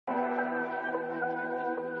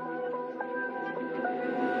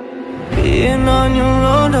on your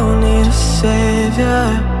own, don't need a savior.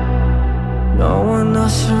 No one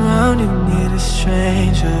else around, you need a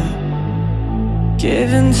stranger.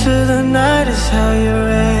 Giving to the night is how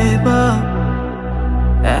you're able.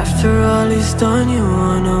 After all he's done, you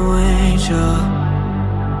wanna wage up.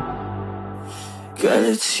 Girl,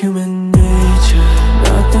 it's human nature,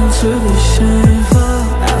 nothing to be shameful.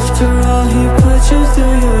 After all he put you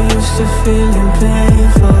through, you're used to feeling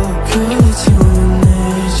painful. Girl, it's human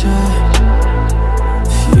nature.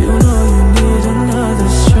 If you know you need another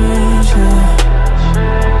stranger,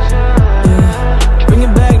 yeah. Bring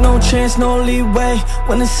it back, no chance, no leeway.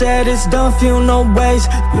 When it's said, it's done, feel no ways.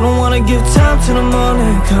 You don't wanna give time to the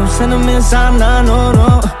morning come, sentiments, nah, no.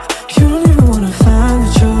 You don't even wanna find the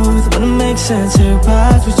truth. When it makes sense,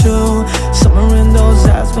 everybody's with you. Somewhere in those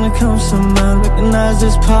eyes, when it comes to mind, recognize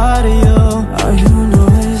this part of you. All you know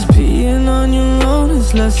is being on your own is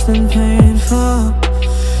less than painful.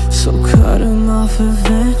 So cut him off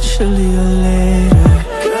eventually or later.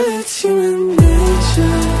 Girl, it's human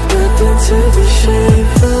nature, nothing to be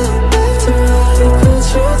shameful. After all he put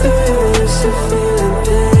you through, you're used to feeling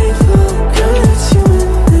painful. Girl, it's human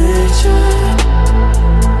nature.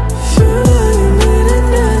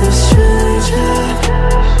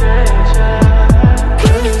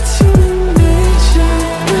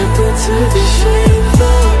 To be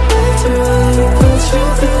shameful. After all you put you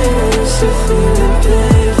through, you're used to feeling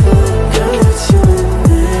painful. Girl, it's human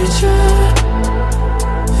nature.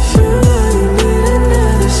 If you know you need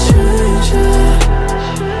another stranger.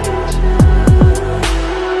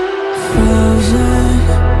 Frozen,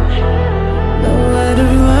 nowhere to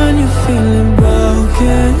run, you're feeling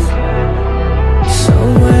broken.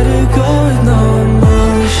 Somewhere to go with no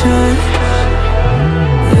emotion.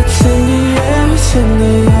 It's in the air, it's in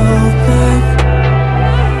the open.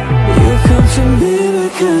 You come to me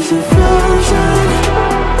because of